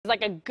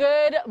like a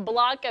good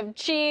block of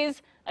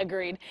cheese.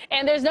 Agreed.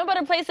 And there's no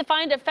better place to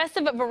find a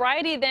festive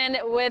variety than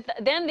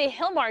the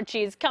Hilmar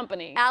Cheese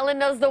Company. Alan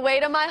knows the way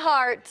to my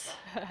heart.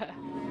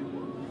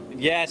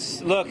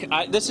 Yes, look,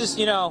 this is,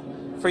 you know,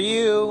 for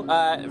you,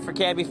 for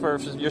Cabby, for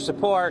your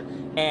support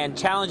and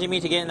challenging me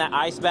to get in that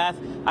ice bath.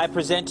 I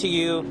present to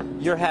you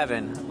your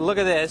heaven. Look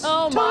at this.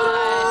 Oh my!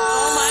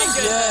 Oh my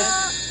goodness!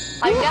 Yes.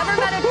 I've never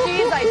met a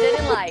cheese I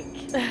didn't like.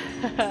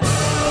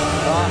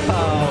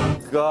 Oh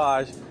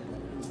gosh.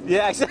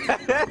 Yeah,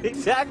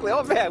 exactly.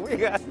 Oh man,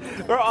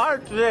 we're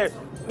honored today.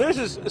 This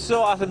is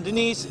so awesome,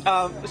 Denise.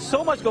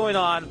 So much going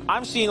on.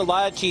 I'm seeing a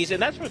lot of cheese, and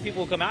that's where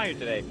people come out here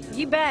today.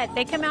 You bet.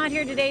 They come out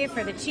here today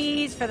for the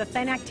cheese, for the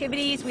fun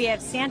activities. We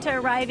have Santa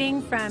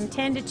arriving from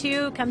 10 to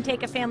 2. Come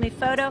take a family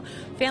photo.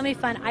 Family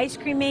fun ice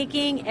cream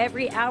making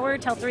every hour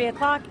till 3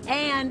 o'clock.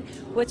 And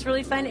what's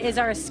really fun is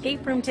our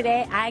escape room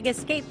today, Ag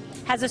Escape,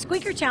 has a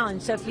squeaker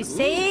challenge. So if you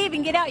save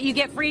and get out, you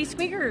get free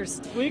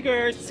squeakers.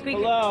 Squeakers.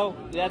 Hello.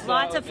 That's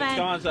lots of fun.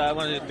 Sean's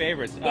one of his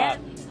favorites. Yeah.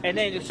 And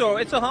then, so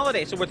it's a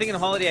holiday, so we're thinking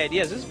holiday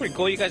ideas. This is pretty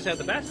cool. You guys have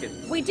the basket.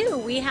 We do.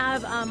 We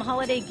have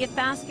holiday gift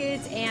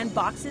baskets and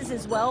boxes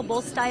as well,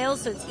 both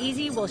styles, so it's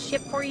easy. We'll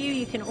ship for you.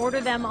 You can order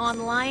them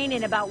online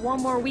in about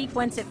 1 more week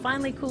once it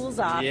finally cools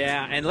off.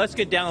 Yeah, and let's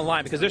get down the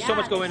line because there's so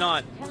much going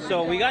on.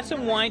 So we got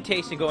some wine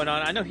tasting going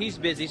on. I know he's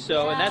busy,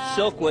 so and that's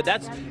Silkwood.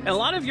 And a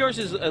lot of yours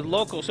is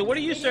local. So what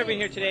are you serving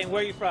here today, and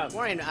where are you from?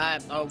 Morning.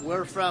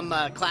 We're from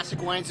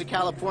Classic Wines of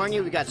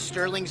California. We got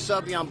Sterling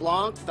Sauvignon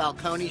Blanc,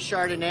 Falcone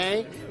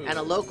Chardonnay, and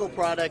a local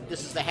product.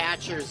 This is the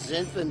Hatcher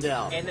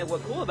Zinfandel. And then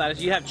what's cool about it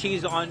is you have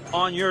cheese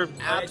on your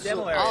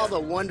demo area. All the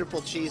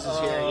wonderful cheeses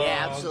here.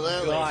 Yeah,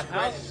 absolutely. God,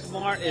 how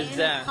smart is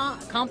that?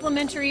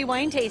 Complimentary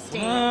wine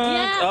tasting.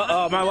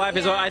 Oh, my wife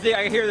is on. I think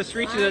I hear the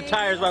screeching of the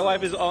tires. My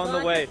wife is on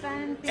the way.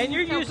 And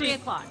you're using.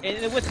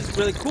 And what's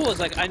really cool is,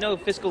 like, I know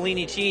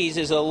Fiscalini cheese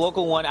is a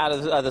local one out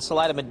of the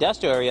Salida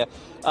Modesto area.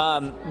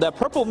 The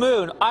Purple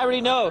Moon, I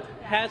already know,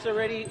 has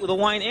already the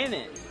wine in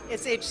it.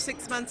 It's aged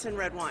 6 months in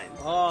red wine.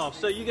 Oh,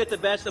 so you get the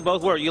best of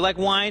both worlds. You like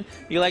wine,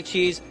 you like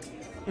cheese.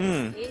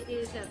 It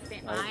is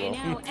I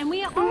know. And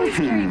we always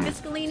carry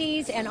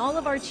Fiscalinis and all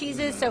of our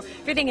cheeses. So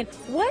if you're thinking,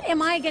 what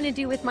am I going to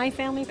do with my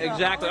family?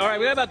 Exactly. All right,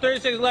 we have about 30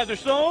 seconds left. There's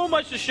so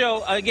much to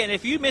show. Again,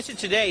 if you miss it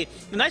today,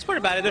 the nice part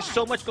about it, there's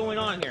so much going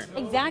on here.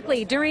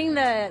 Exactly. During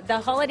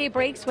the holiday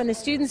breaks, when the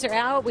students are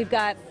out, we've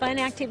got fun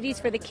activities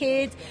for the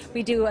kids.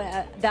 We do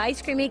the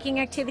ice cream making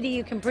activity.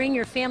 You can bring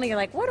your family. You're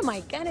like, what am I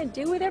going to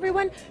do with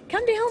everyone?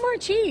 Come to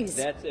Hilmar Cheese.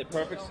 That's a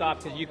perfect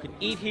stop because you can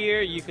eat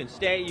here, you can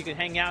stay, you can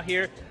hang out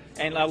here,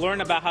 and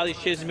learn about how these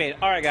cheeses are made.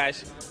 All right,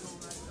 guys.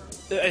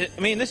 I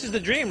mean, this is the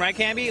dream, right,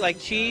 Camby? Like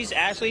cheese,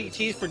 Ashley,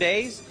 cheese for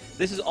days.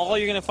 This is all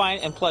you're going to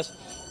find, and plus,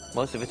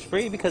 most of it's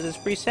free because it's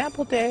free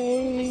sample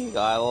day.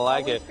 I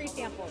like it. Free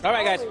samples. All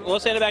right, guys, we'll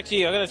send it back to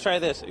you. I'm going to try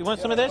this. You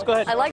want some of this? Go ahead. I like